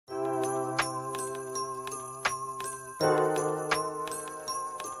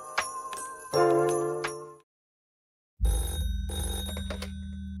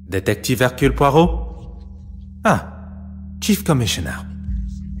Detective Hercule Poirot? Ah, Chief Commissioner.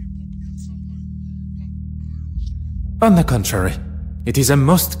 On the contrary, it is a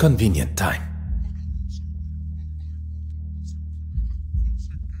most convenient time.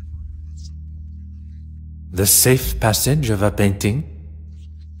 The safe passage of a painting?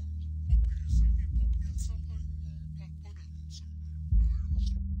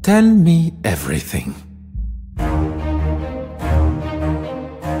 Tell me everything.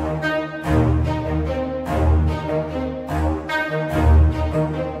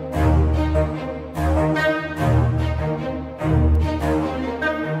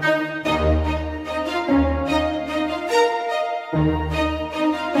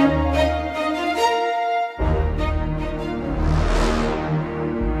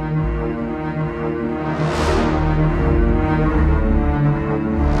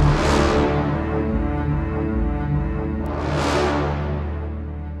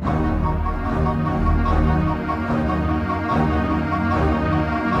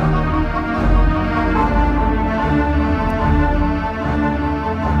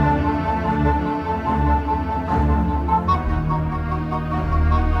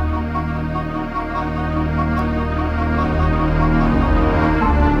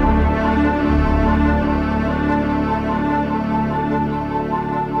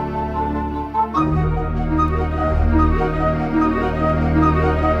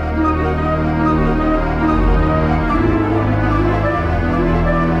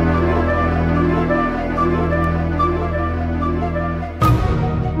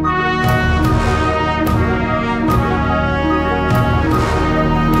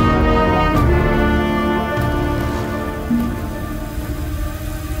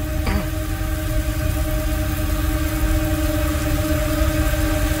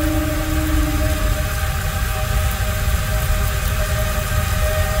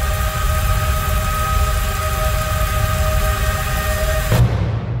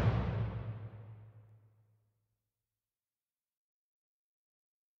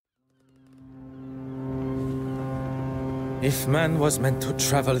 If man was meant to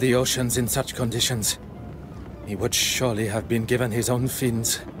travel the oceans in such conditions, he would surely have been given his own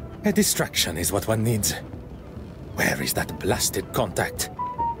fins. A distraction is what one needs. Where is that blasted contact?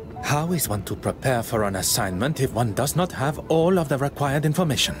 How is one to prepare for an assignment if one does not have all of the required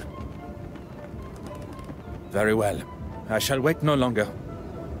information? Very well. I shall wait no longer.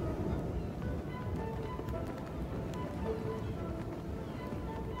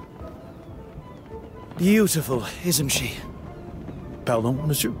 Beautiful, isn't she? Pardon,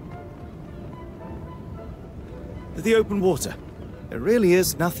 monsieur? The open water. There really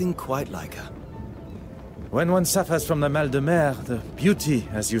is nothing quite like her. When one suffers from the mal de mer, the beauty,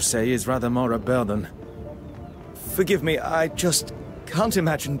 as you say, is rather more a burden. Forgive me, I just can't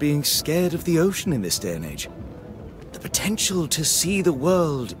imagine being scared of the ocean in this day and age. The potential to see the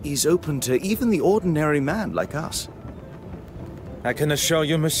world is open to even the ordinary man like us. I can assure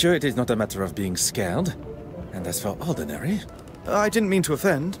you, monsieur, it is not a matter of being scared. And as for ordinary... I didn't mean to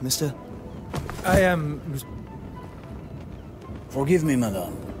offend, Mr. I am... Forgive me,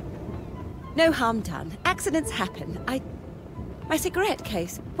 madame. No harm done. Accidents happen. My cigarette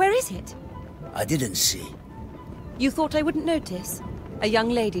case, where is it? I didn't see. You thought I wouldn't notice? A young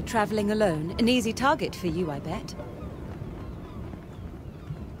lady traveling alone. An easy target for you, I bet.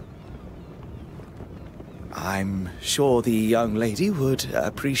 I'm sure the young lady would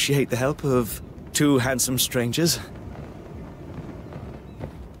appreciate the help of two handsome strangers.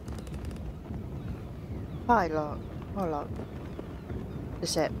 Prologue. The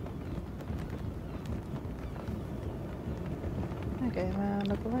set. Okay, well,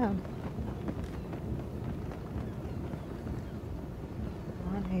 look around.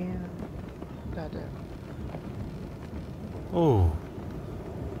 One here. Got it. Oh.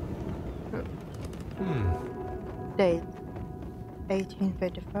 Date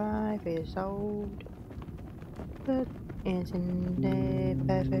 1855 years old. But is in the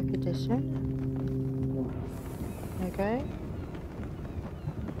perfect condition. Okay.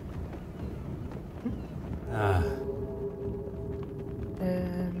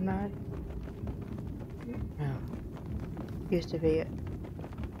 Mad. Oh. Used to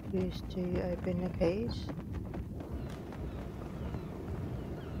open the case.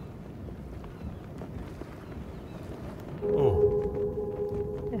 Oh.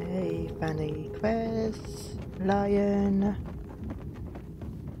 A funny quest. Lion.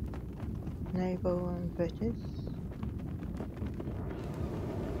 Naval and British.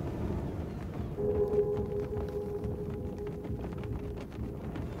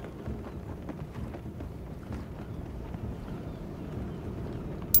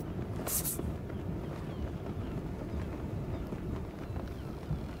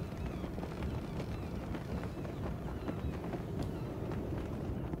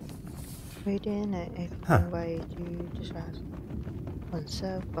 Reading an efficient way to distract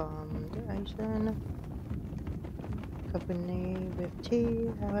oneself from the ocean. Company with tea,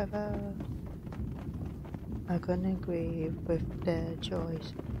 however, I couldn't agree with their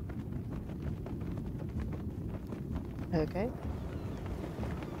choice. Okay.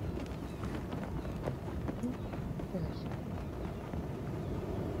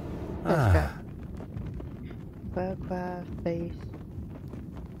 Let's go. Photograph face.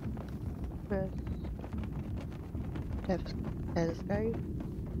 Press. Telescope.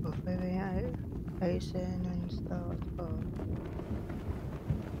 Or moving out. Ocean and start off.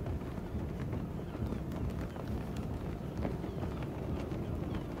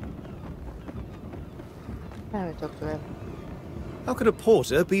 Now we talk to him. How could a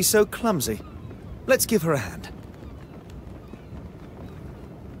porter be so clumsy? Let's give her a hand.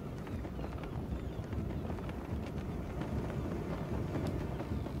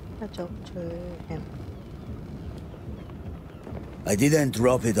 I talk to him. I didn't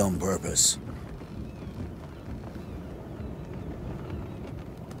drop it on purpose.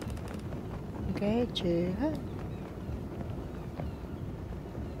 Okay, to her.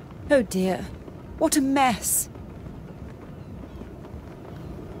 Oh dear. What a mess.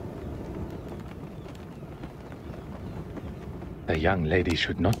 A young lady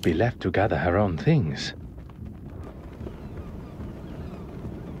should not be left to gather her own things.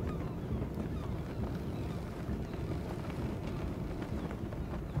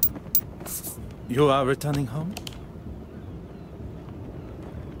 You are returning home?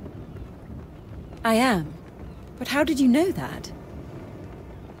 I am. But how did you know that?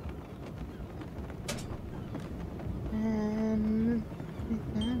 On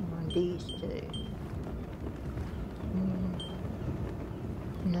these two.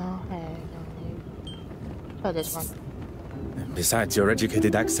 No hair, no. Try this one. Besides your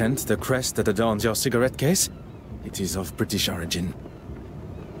educated accent, the crest that adorns your cigarette case, it is of British origin.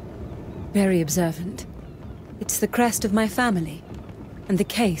 Very observant. It's the crest of my family, and the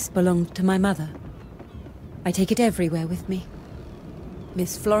case belonged to my mother. I take it everywhere with me.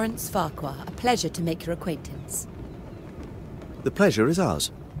 Miss Florence Farquhar, a pleasure to make your acquaintance. The pleasure is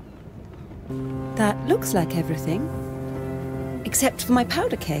ours. That looks like everything. Except for my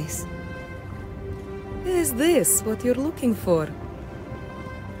powder case. Is this what you're looking for?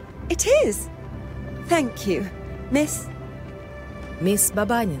 It is! Thank you, Miss... Miss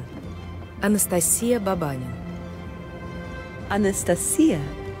Babanin. Anastasia Babanin. Anastasia?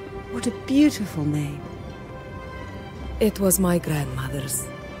 What a beautiful name. It was my grandmother's.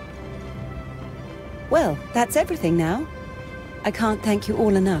 Well, that's everything now. I can't thank you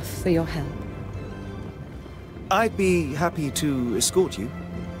all enough for your help. I'd be happy to escort you.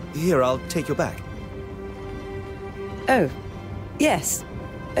 Here, I'll take your bag. Oh, yes.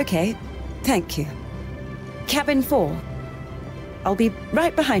 Okay, thank you. Cabin 4. I'll be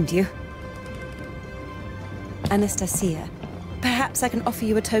right behind you. Anastasia, perhaps I can offer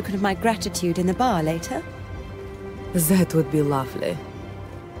you a token of my gratitude in the bar later? That would be lovely.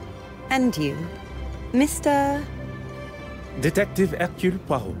 And you, Mr... Detective Hercule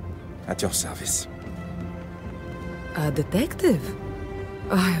Poirot, at your service. A detective?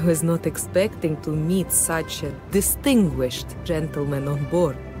 I was not expecting to meet such a distinguished gentleman on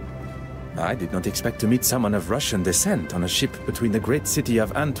board. I did not expect to meet someone of Russian descent on a ship between the great city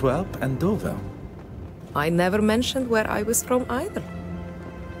of Antwerp and Dover. I never mentioned where I was from either.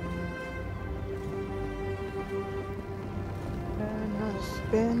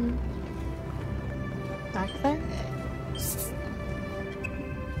 Husband. Accent?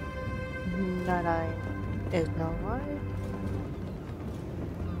 That is not right.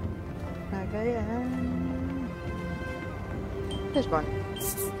 Okay, and this one.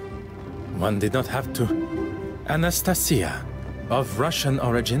 One did not have to. Anastasia, of Russian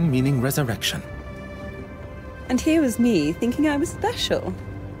origin meaning resurrection. And here was me thinking I was special.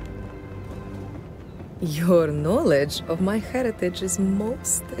 Your knowledge of my heritage is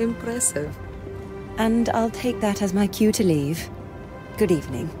most impressive. And I'll take that as my cue to leave. Good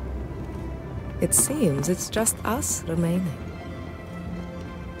evening. It seems it's just us remaining.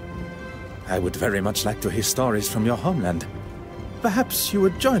 I would very much like to hear stories from your homeland. Perhaps you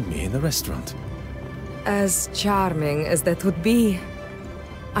would join me in the restaurant. As charming as that would be,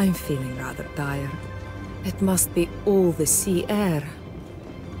 I'm feeling rather tired. It must be all the sea air.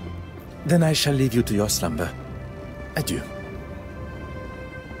 Then I shall leave you to your slumber. Adieu.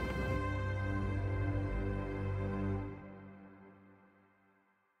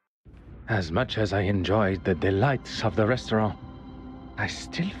 As much as I enjoyed the delights of the restaurant, I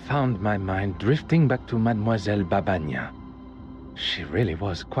still found my mind drifting back to Mademoiselle Babania. She really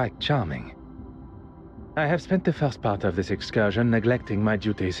was quite charming. I have spent the first part of this excursion neglecting my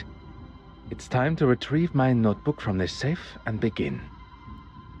duties. It's time to retrieve my notebook from this safe and begin.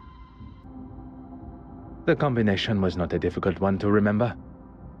 The combination was not a difficult one to remember.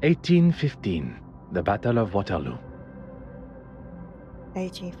 1815, the Battle of Waterloo.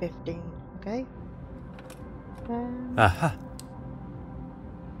 1815, okay. Aha.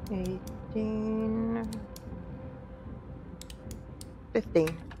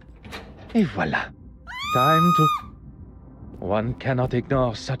 1815. Et voilà. Time to... One cannot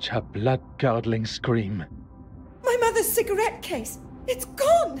ignore such a blood-curdling scream. My mother's cigarette case! It's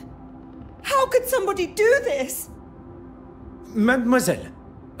gone! How could somebody do this? Mademoiselle,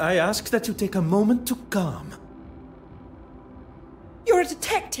 I ask that you take a moment to calm. You're a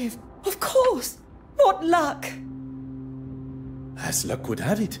detective, of course! What luck! As luck would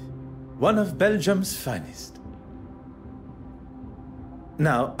have it, one of Belgium's finest.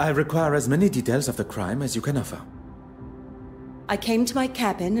 Now, I require as many details of the crime as you can offer. I came to my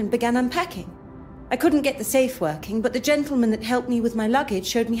cabin and began unpacking. I couldn't get the safe working, but the gentleman that helped me with my luggage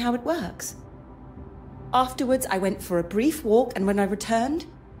showed me how it works. Afterwards, I went for a brief walk, and when I returned,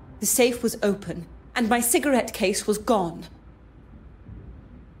 the safe was open, and my cigarette case was gone.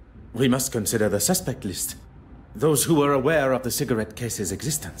 We must consider the suspect list. Those who were aware of the cigarette case's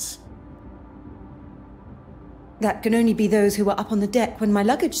existence. That can only be those who were up on the deck when my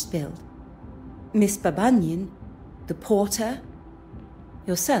luggage spilled. Miss Babanyan, the porter,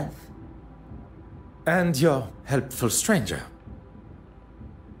 yourself. And your helpful stranger.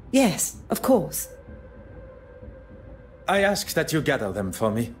 Yes, of course. I ask that you gather them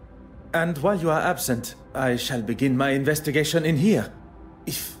for me. And while you are absent, I shall begin my investigation in here,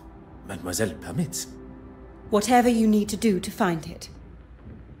 if Mademoiselle permits. Whatever you need to do to find it.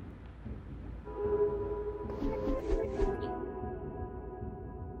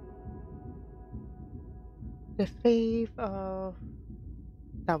 The thief of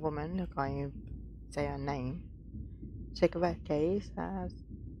that woman, I can't even say her name, cigarette case has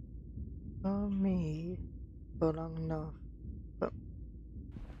for me for long enough. But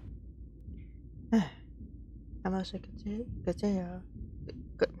I must consider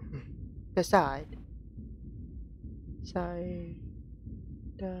decide. So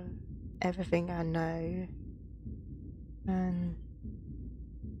everything I know and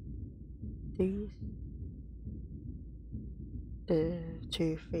these the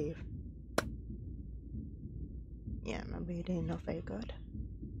two thieves. Yeah, my reading not very good.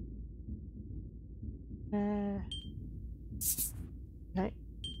 No,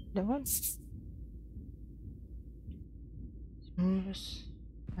 the one. Must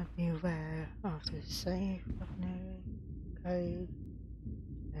be aware of the safe of no code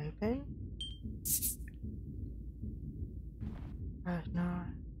open. I've not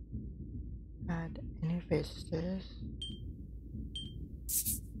had any visitors.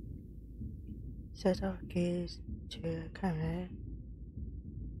 Set off keys to a camera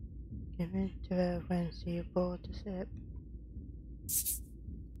given to her when she aboard the ship.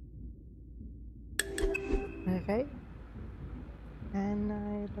 Okay. And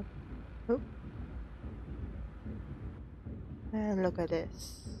I look. And look at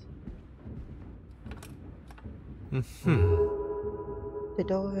this. The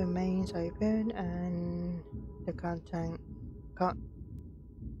door remains open, and the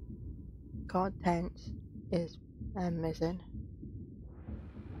contents is missing.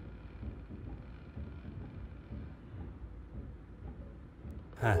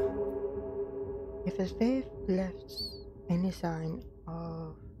 Huh. If the thief left any sign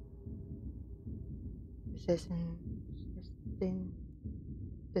of resisting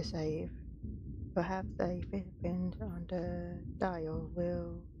the safe, perhaps a fingerprint on the dial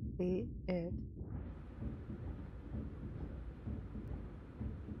will be it.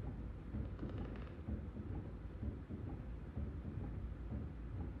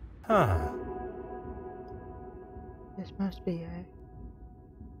 Huh. This must be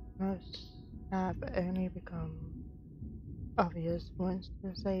must have only become obvious once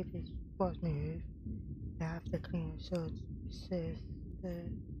the safe was moved. They have to clean should resist the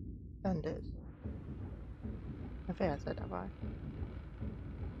thunders. I think I said that right.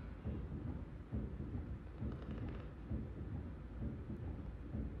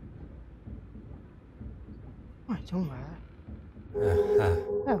 Oh, it's somewhere.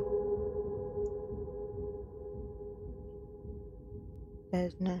 Oh.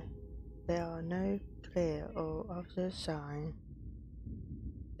 There are no clear or obvious signs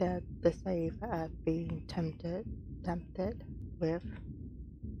that the safe has been tampered with.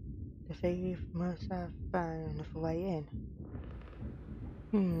 The thief must have found a way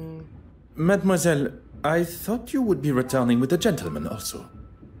in. Mademoiselle, I thought you would be returning with the gentleman also.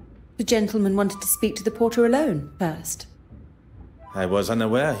 The gentleman wanted to speak to the porter alone first. I was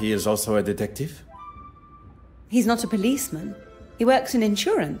unaware he is also a detective. He's not a policeman. He works in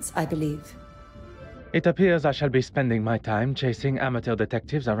insurance, I believe. It appears I shall be spending my time chasing amateur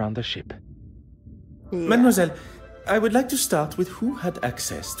detectives around the ship. Yeah. Mademoiselle, I would like to start with who had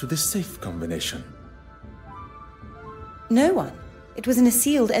access to the safe combination. No one. It was in a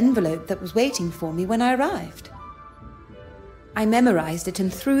sealed envelope that was waiting for me when I arrived. I memorized it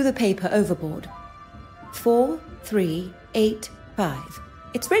and threw the paper overboard. 4385.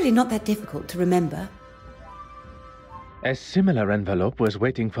 It's really not that difficult to remember. A similar envelope was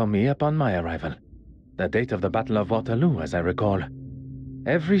waiting for me upon my arrival. The date of the Battle of Waterloo, as I recall.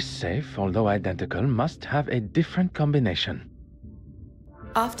 Every safe, although identical, must have a different combination.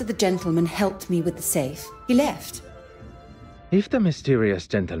 After the gentleman helped me with the safe, he left. If the mysterious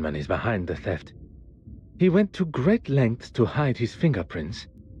gentleman is behind the theft, he went to great lengths to hide his fingerprints,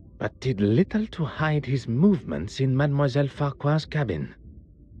 but did little to hide his movements in Mademoiselle Farquhar's cabin.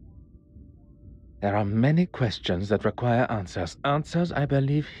 There are many questions that require answers. Answers I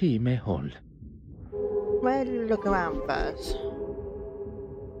believe he may hold. Well, look around first.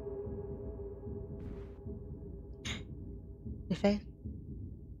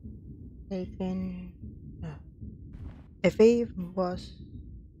 A thief was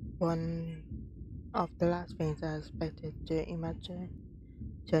one of the last things I expected to imagine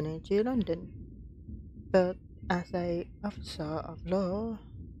turning to London. But as an officer of law,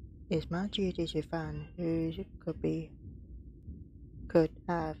 it's my duty to find who could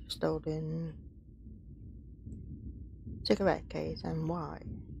have stolen cigarette case and why.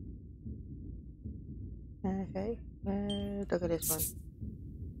 Okay, look at this one.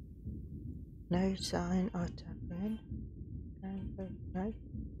 No sign of tapping. No.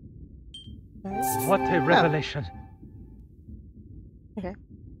 What a revelation! Okay.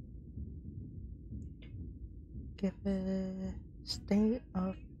 Give a state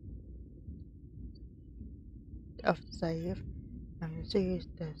of the safe and sees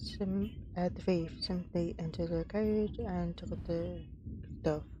the thief simply entered the cage and took the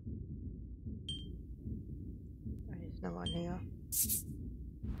stuff. There's no one here.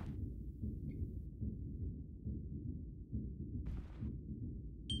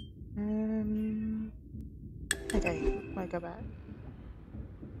 Okay, I'll go back.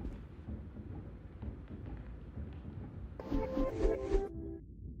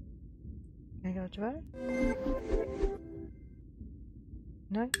 Can I go to it?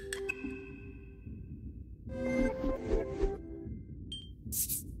 No?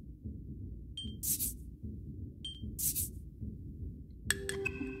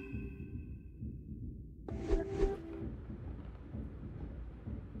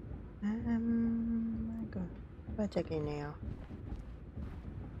 My God. I'll check in now.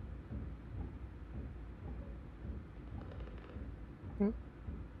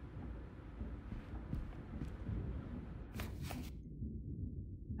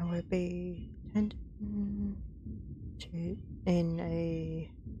 I will be tending to in a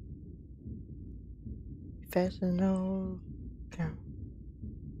professional camp,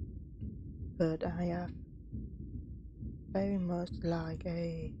 but I have very much like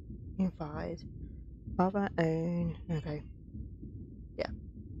a invite of my own. Okay, yeah,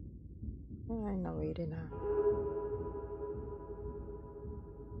 I'm not reading now.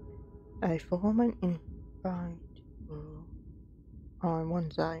 A formal invite on one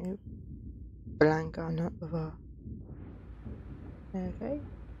side, blank on the other. Okay.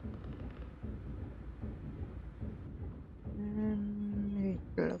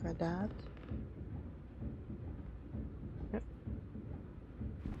 Look at that. Yep.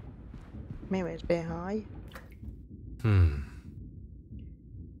 Maybe it's a bit high.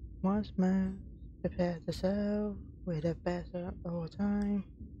 Once more, prepare to serve with the best of all time.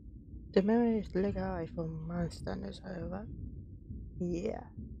 The mirror is a little high for my standards, however. Yeah.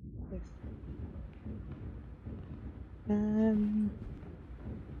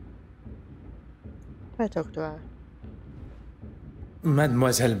 I talk to her.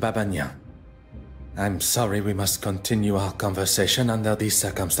 Mademoiselle Babagnan, I'm sorry we must continue our conversation under these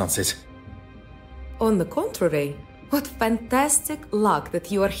circumstances. On the contrary, what fantastic luck that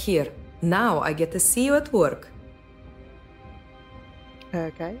you are here. Now I get to see you at work.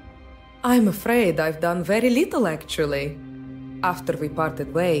 Okay. I'm afraid I've done very little, actually. After we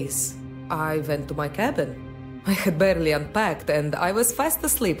parted ways, I went to my cabin. I had barely unpacked and I was fast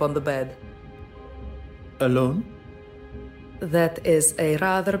asleep on the bed. Alone? That is a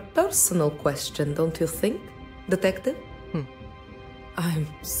rather personal question, don't you think, Detective? I'm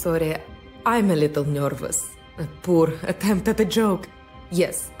sorry, I'm a little nervous. A poor attempt at a joke.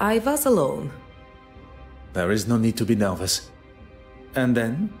 Yes, I was alone. There is no need to be nervous. And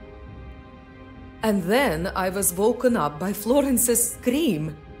then? And then I was woken up by Florence's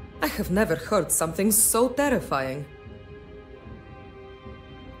scream. I have never heard something so terrifying.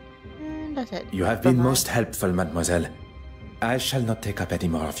 And that's it. You have been Bye-bye. most helpful, mademoiselle. I shall not take up any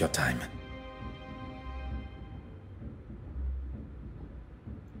more of your time.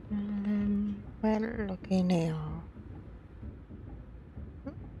 Well, okay now.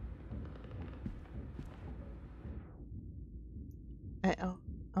 An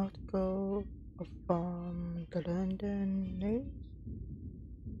article from the London News.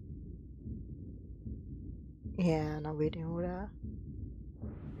 Yeah, I'm reading all that.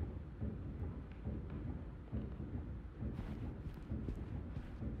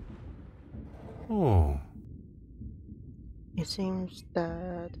 Oh. It seems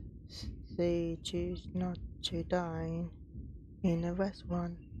that they choose not to dine in a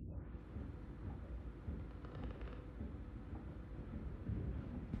restaurant.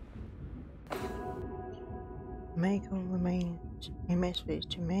 Michael remains a mystery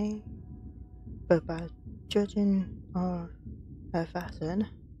to me, but by judging of her fashion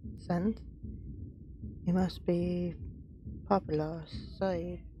sense, it must be popular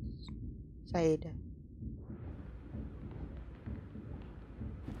side.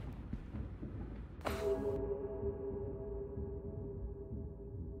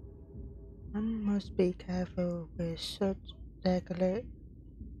 One must be careful with such delicate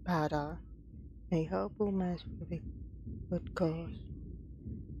powder. A horrible mess would be good cause.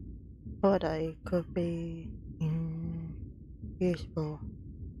 But I could be useful.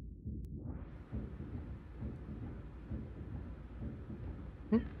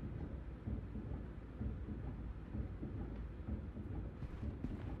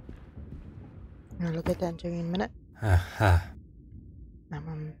 I'll look at that in a minute. Aha.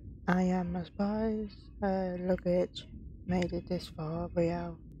 I am surprised luggage made it this far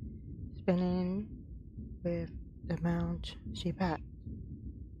without spinning with the amount she packed.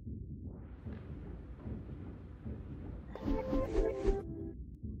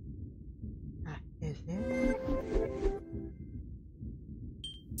 Is it?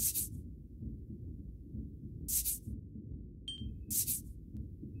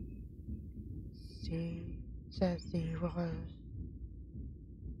 She says she was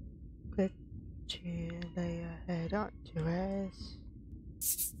quick to lay her head on to rest.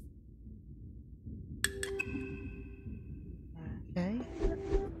 Okay.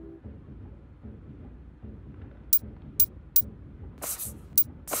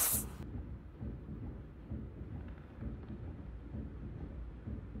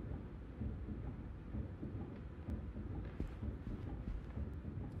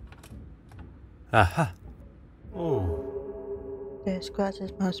 Aha. Oh. The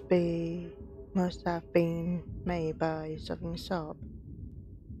scratches must have been made by something sharp.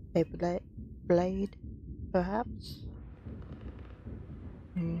 A blade, perhaps?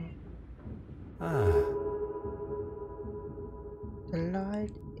 Ah. The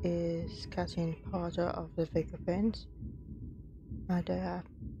light is catching part of the fingerprints. I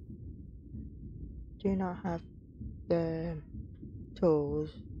do not have the tools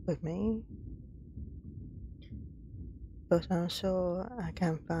with me, but I'm sure I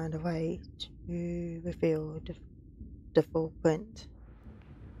can find a way to reveal the full print.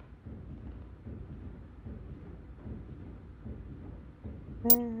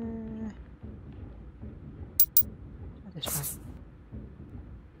 This one.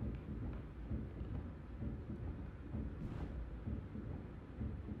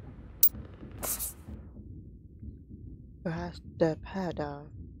 Perhaps the powder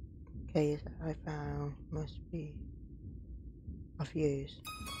case I found must be of use.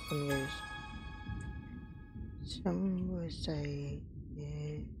 Some would say,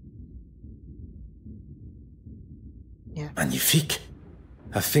 yeah. Magnifique!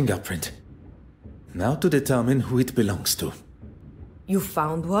 A fingerprint. Now to determine who it belongs to. You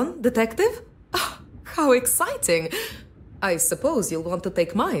found one, detective? Ah, how exciting! I suppose you'll want to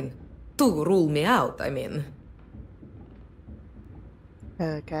take mine. To rule me out, I mean.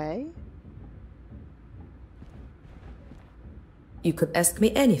 Okay. You could ask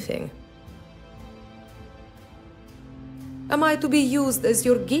me anything. Am I to be used as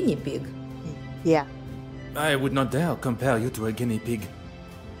your guinea pig? Yeah. I would not dare compare you to a guinea pig.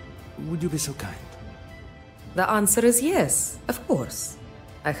 Would you be so kind? The answer is yes, of course.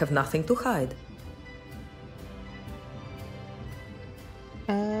 I have nothing to hide.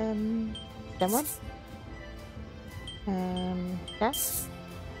 Someone? Yes?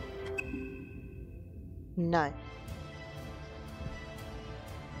 No.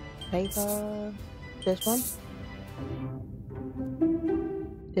 Paper. This one.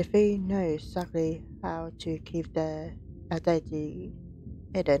 The three know exactly how to keep their identity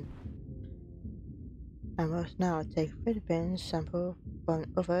hidden. I must now take Philippines sample from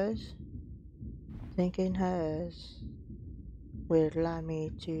others, thinking hers will allow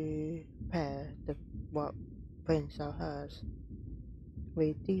me to pair what prints are hers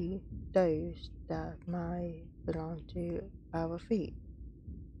with those that might belong to our feet.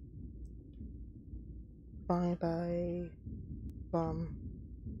 Find by from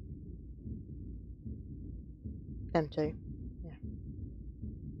them two. Yeah.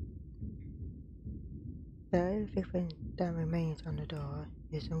 The only thing that remains on the door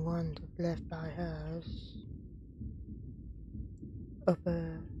is the one left by hers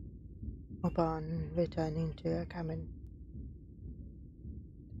upon returning to her cabin.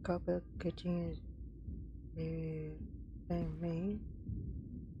 The couple continues to thank me.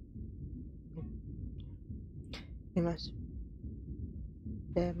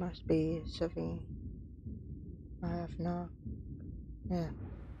 There must be something I have not. Yeah.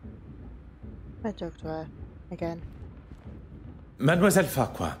 I talk to her again. Mademoiselle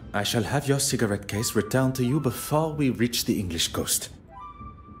Farquhar, I shall have your cigarette case returned to you before we reach the English coast.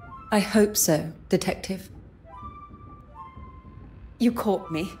 I hope so, Detective. You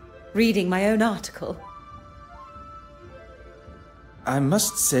caught me, reading my own article. I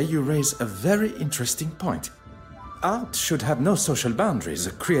must say you raise a very interesting point. Art should have no social boundaries.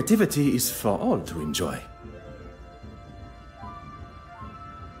 Creativity is for all to enjoy.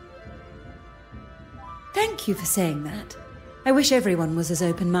 Thank you for saying that. I wish everyone was as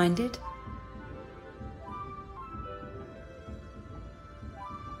open-minded.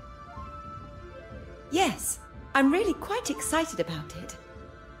 Yes, I'm really quite excited about it.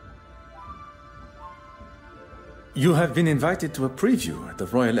 You have been invited to a preview at the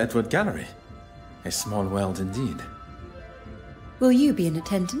Royal Edward Gallery. A small world indeed. Will you be in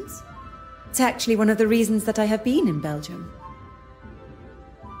attendance? It's actually one of the reasons that I have been in Belgium.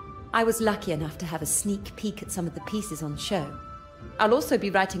 I was lucky enough to have a sneak peek at some of the pieces on show. I'll also be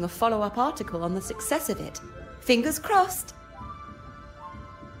writing a follow-up article on the success of it. Fingers crossed.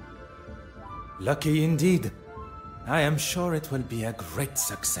 Lucky indeed. I am sure it will be a great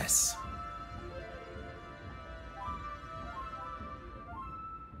success.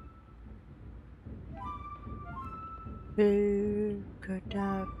 Who could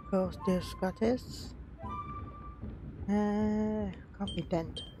have caused this Scottish?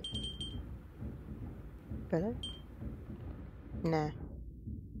 Competent. Better? No.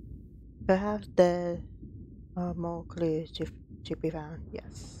 Perhaps there are more clues to be found,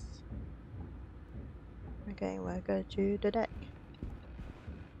 yes. Okay, we'll go to the deck.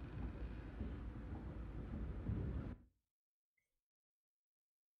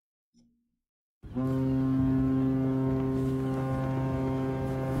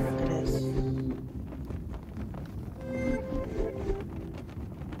 Look at this.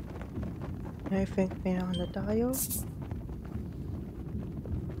 Anything beyond the dial?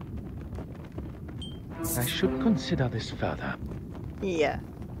 I should consider this further. Yeah.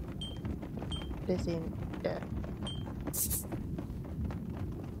 This in there.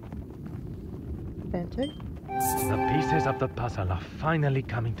 Enter. The pieces of the puzzle are finally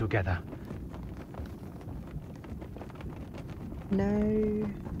coming together. No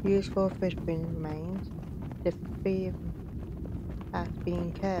useful footprint remains. The thief has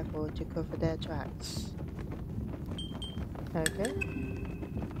been careful to cover their tracks. Okay.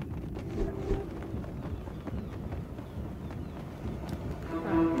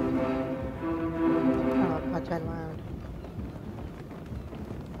 Oh, I'll turn around.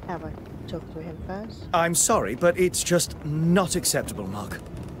 Have I talk to him first? I'm sorry, but it's just not acceptable, Mark.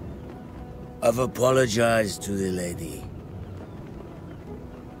 I've apologized to the lady.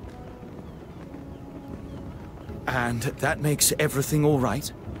 And that makes everything all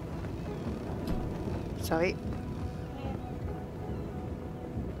right? Sorry.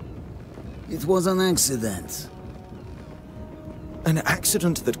 It was an accident. An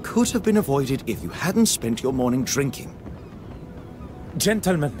accident that could have been avoided if you hadn't spent your morning drinking.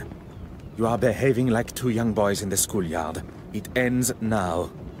 Gentlemen, you are behaving like two young boys in the schoolyard. It ends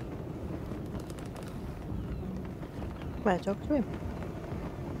now. Well, talk to him.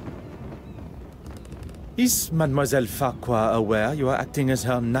 Is Mademoiselle Farquhar aware you are acting as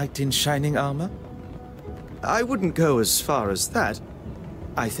her knight in shining armor? I wouldn't go as far as that.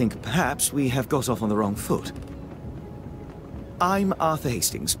 I think perhaps we have got off on the wrong foot. I'm Arthur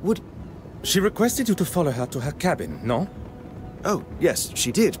Hastings. She requested you to follow her to her cabin, no? Oh, yes,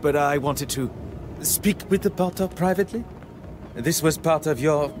 she did, but I wanted to speak with the porter privately? This was part of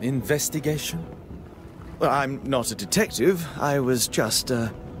your investigation? Well, I'm not a detective. I was just,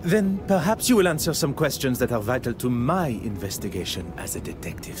 Then perhaps you will answer some questions that are vital to my investigation as a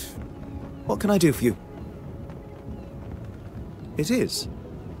detective. What can I do for you? It is.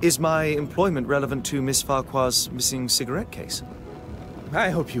 Is my employment relevant to Miss Farquhar's missing cigarette case?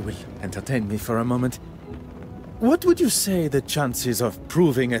 I hope you will entertain me for a moment. What would you say the chances of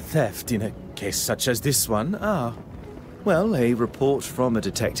proving a theft in a case such as this one are? Well, a report from a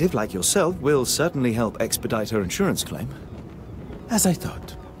detective like yourself will certainly help expedite her insurance claim. As I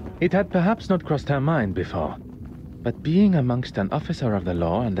thought. It had perhaps not crossed her mind before. But being amongst an officer of the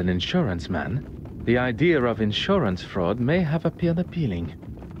law and an insurance man, the idea of insurance fraud may have appeared appealing.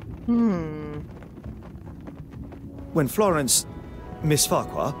 When Florence, Miss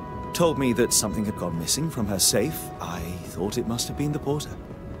Farquhar, told me that something had gone missing from her safe, I thought it must have been the porter.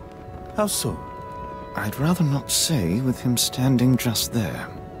 How so? I'd rather not say with him standing just there.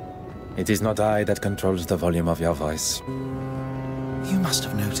 It is not I that controls the volume of your voice. You must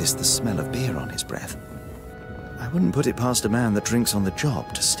have noticed the smell of beer on his breath. I wouldn't put it past a man that drinks on the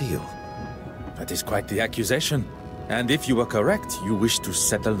job to steal. That is quite the accusation. And if you were correct, you wish to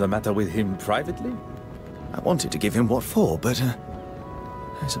settle the matter with him privately? I wanted to give him what for, but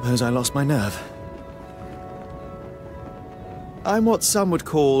I suppose I lost my nerve. I'm what some would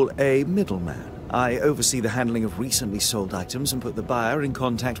call a middleman. I oversee the handling of recently sold items and put the buyer in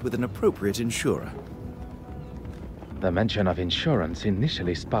contact with an appropriate insurer. The mention of insurance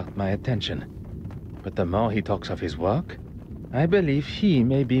initially sparked my attention. But the more he talks of his work, I believe he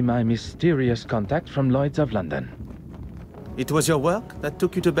may be my mysterious contact from Lloyd's of London. It was your work that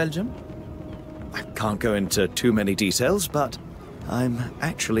took you to Belgium? I can't go into too many details, but I'm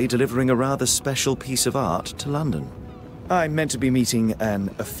actually delivering a rather special piece of art to London. I'm meant to be meeting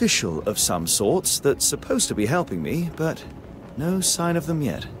an official of some sorts that's supposed to be helping me, but no sign of them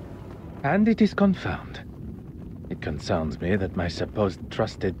yet. And it is confirmed. It concerns me that my supposed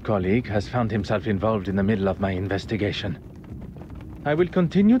trusted colleague has found himself involved in the middle of my investigation. I will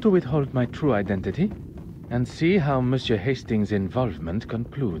continue to withhold my true identity and see how Monsieur Hastings' involvement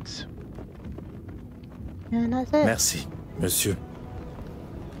concludes. And that's it. Merci, Monsieur.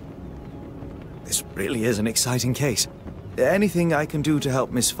 This really is an exciting case. Anything I can do to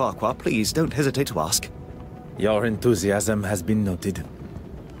help Miss Farquhar, please don't hesitate to ask. Your enthusiasm has been noted.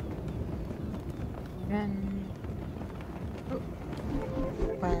 And... oh,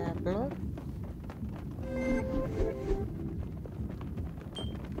 prologue.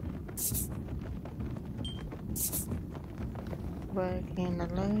 Working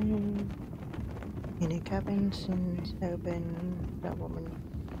alone in a cabin since helping that woman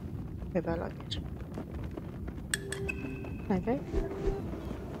with her luggage. Okay.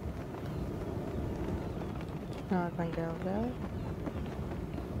 Now I can go there.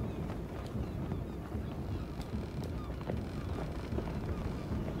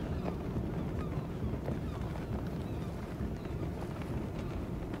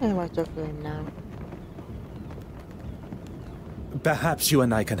 And what's up with him now? Perhaps you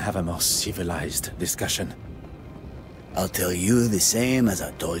and I can have a more civilized discussion. I'll tell you the same as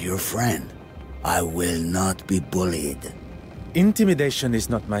I told your friend. I will not be bullied. Intimidation is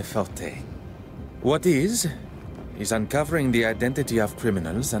not my forte. What is uncovering the identity of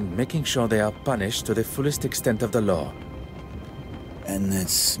criminals and making sure they are punished to the fullest extent of the law. And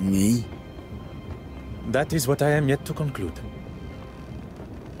that's me? That is what I am yet to conclude.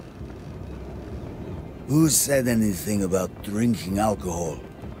 Who said anything about drinking alcohol?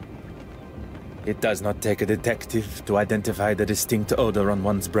 It does not take a detective to identify the distinct odor on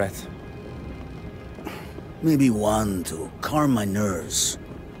one's breath. Maybe one to calm my nerves.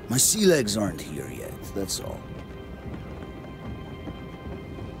 My sea legs aren't here yet, that's all.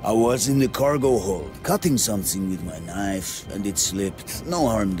 I was in the cargo hold, cutting something with my knife, and it slipped. No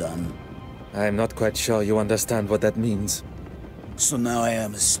harm done. I am not quite sure you understand what that means. So now I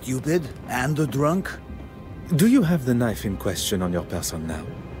am a stupid and a drunk? Do you have the knife in question on your person now?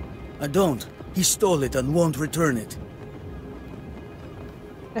 I don't. He stole it and won't return it.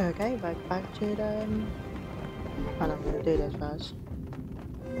 Okay, back to the... well, I'm gonna do this first.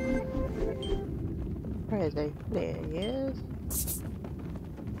 Where is he? There he is.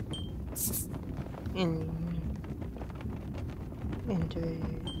 Into...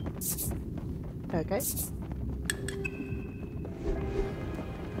 okay.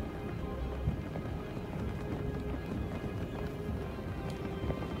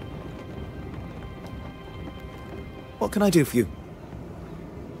 What can I do for you?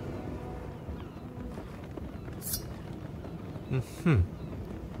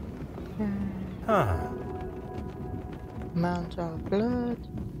 Ah. Amount of blood.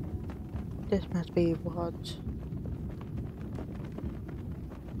 This must be what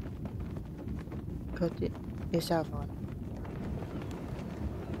cut yourself on.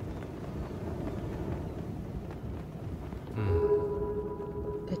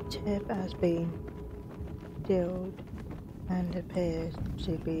 The tip has been sealed and appears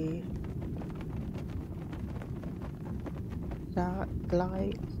to be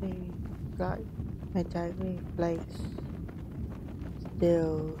slightly metallic flakes.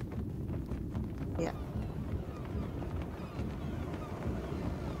 Still, yeah.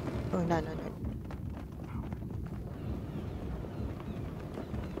 Oh no.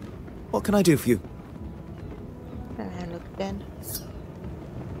 What can I do for you? And look again.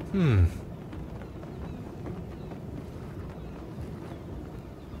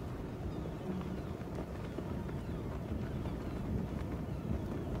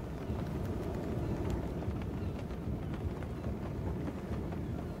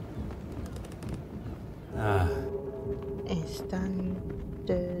 A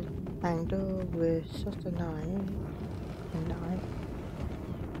standard handle with just a knife.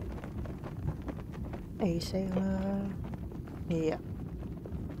 A sailor, yeah,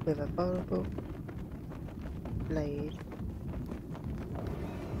 with a valuable blade.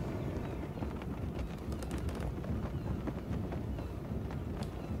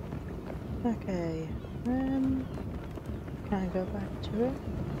 Okay, can I go back to it?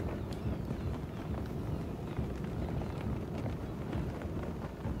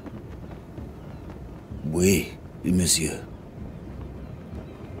 Oui, monsieur.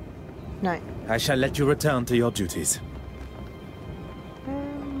 No. I shall let you return to your duties.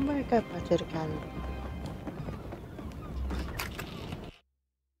 We'll go back to the cannon.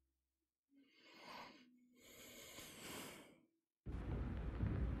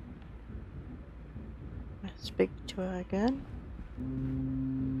 Let's speak to her again.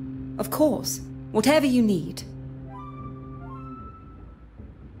 Of course. Whatever you need.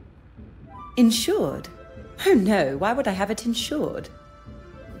 Insured? Oh no, why would I have it insured?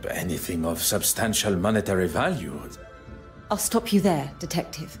 Anything of substantial monetary value. I'll stop you there,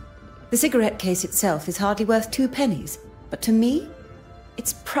 Detective. The cigarette case itself is hardly worth 2 pennies, but to me,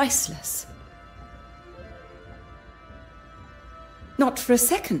 it's priceless. Not for a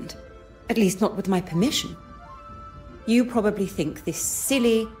second. At least not with my permission. You probably think this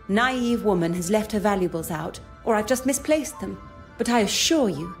silly, naive woman has left her valuables out, or I've just misplaced them. But I assure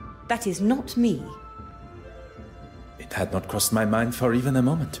you, that is not me. It had not crossed my mind for even a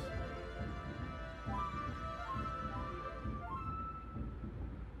moment.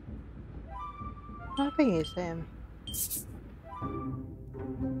 I think it's him.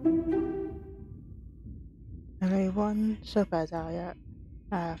 Only one supervisor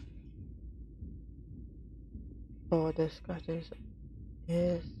have for the Scottish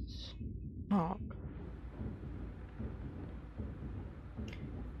is Mark.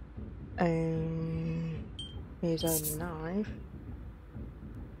 His own knife.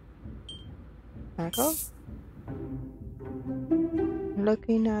 Michael?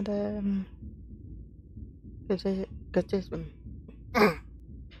 Looking at criticism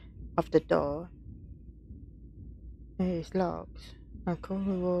of the door. It is locked. I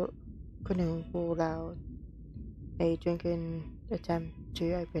couldn't rule out a drinking attempt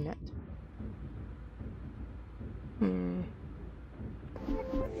to open it.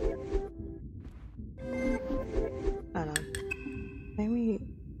 I don't know. Maybe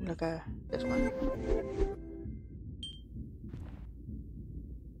look at this one.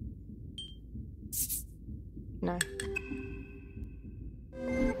 No.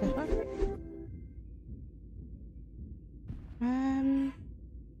 This one?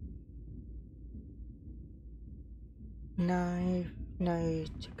 Knife, no,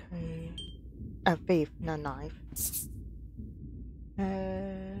 okay. A thief, no knife.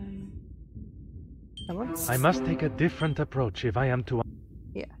 Someone? I must take a different approach if I am to...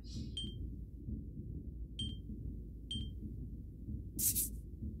 Yes.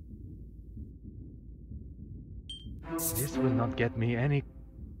 This will not get me any...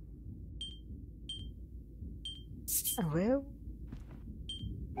 Well?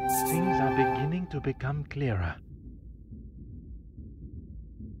 Things are beginning to become clearer.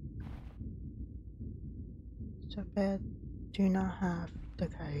 So bad do not have the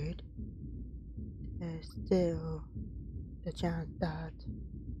code. There's still the chance that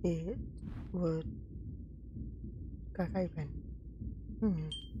it would crack open.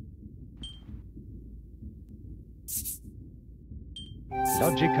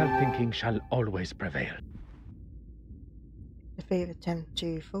 Logical thinking shall always prevail. The thief attempt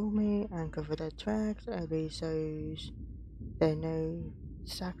to fool me and cover their tracks, at least so they know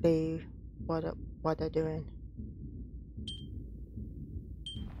exactly what they're doing.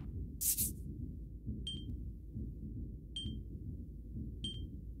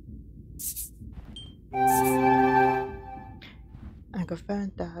 I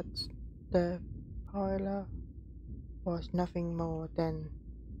confirmed that the parlor was nothing more than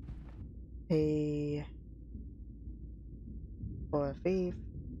a thief,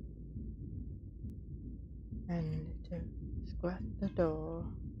 and to scratch the door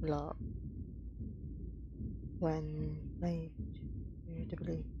lock when made to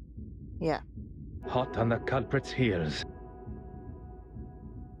believe. Yeah. Hot on the culprit's heels.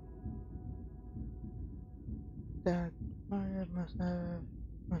 That fire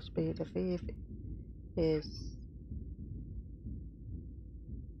must be the thief is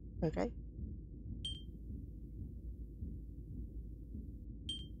okay.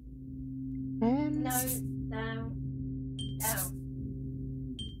 And No, down, down.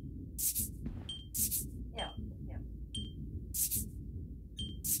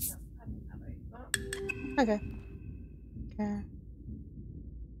 okay. Okay.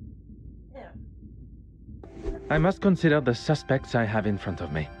 I must consider the suspects I have in front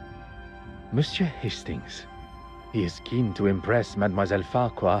of me. Monsieur Hastings. He is keen to impress Mademoiselle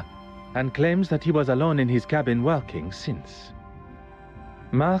Farquhar and claims that he was alone in his cabin working since.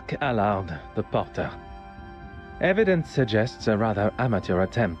 Mark Allard, the porter. Evidence suggests a rather amateur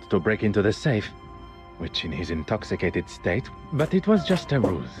attempt to break into the safe, which in his intoxicated state, but it was just a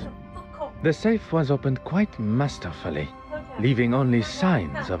ruse. The safe was opened quite masterfully, leaving only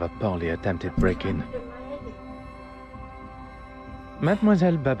signs of a poorly attempted break-in.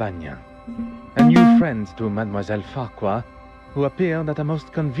 Mademoiselle Babagnan, a new friend to Mademoiselle Farquhar, who appeared at a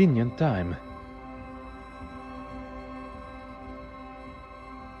most convenient time.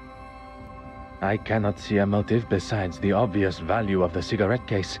 I cannot see a motive besides the obvious value of the cigarette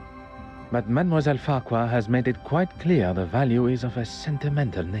case, but Mademoiselle Farquhar has made it quite clear the value is of a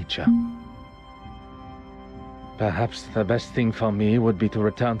sentimental nature. Perhaps the best thing for me would be to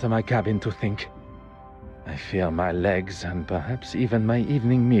return to my cabin to think. I fear my legs and perhaps even my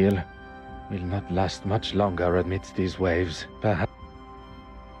evening meal will not last much longer amidst these waves. Perhaps.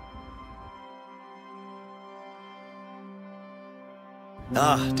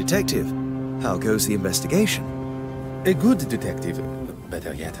 Ah, detective. How goes the investigation? A good detective,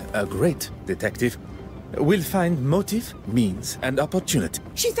 better yet, a great detective, will find motive, means, and opportunity.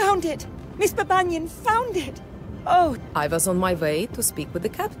 She found it! Miss Babagnan found it! Oh, I was on my way to speak with the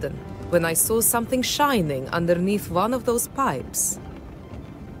captain when I saw something shining underneath one of those pipes.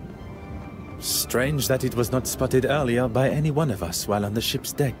 Strange that it was not spotted earlier by any one of us while on the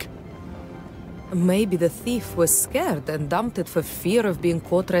ship's deck. Maybe the thief was scared and dumped it for fear of being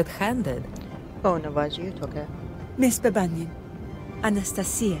caught red-handed. Oh, no, was you took it. Miss Babagnan,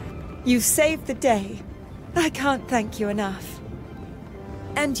 Anastasia, you saved the day. I can't thank you enough.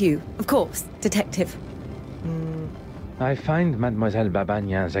 And you, of course, Detective. I find Mademoiselle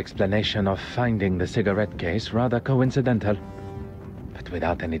Babagnan's explanation of finding the cigarette case rather coincidental. But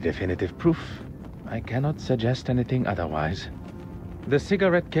without any definitive proof, I cannot suggest anything otherwise. The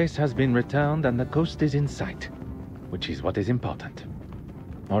cigarette case has been returned and the coast is in sight, which is what is important.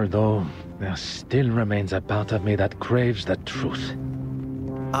 Although, there still remains a part of me that craves the truth.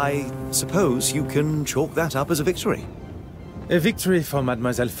 I suppose you can chalk that up as a victory. A victory for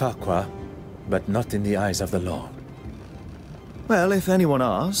Mademoiselle Farquhar, but not in the eyes of the law. Well, if anyone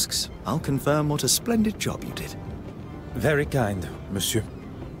asks, I'll confirm what a splendid job you did. Very kind, monsieur.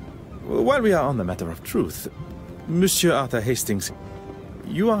 While we are on the matter of truth, Monsieur Arthur Hastings,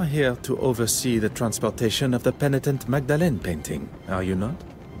 you are here to oversee the transportation of the penitent Magdalene painting, are you not?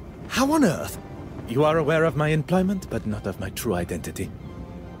 How on earth? You are aware of my employment, but not of my true identity.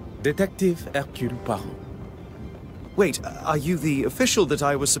 Detective Hercule Poirot. Wait, are you the official that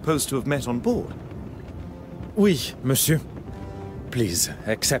I was supposed to have met on board? Oui, monsieur. Please,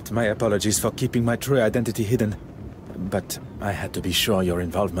 accept my apologies for keeping my true identity hidden. But I had to be sure your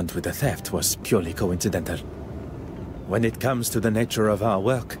involvement with the theft was purely coincidental. When it comes to the nature of our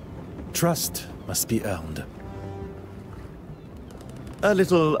work, trust must be earned. A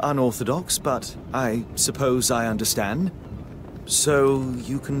little unorthodox, but I suppose I understand. So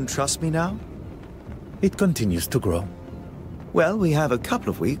you can trust me now? It continues to grow. Well, we have a couple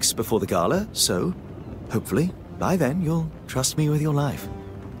of weeks before the gala, so hopefully by then you'll trust me with your life.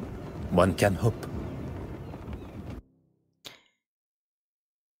 One can hope.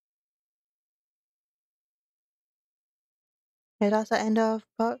 Yeah, that's the end of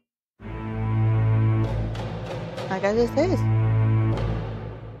part. I guess it is.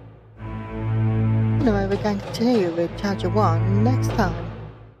 Anyway, we're going to continue with Chapter 1 next time.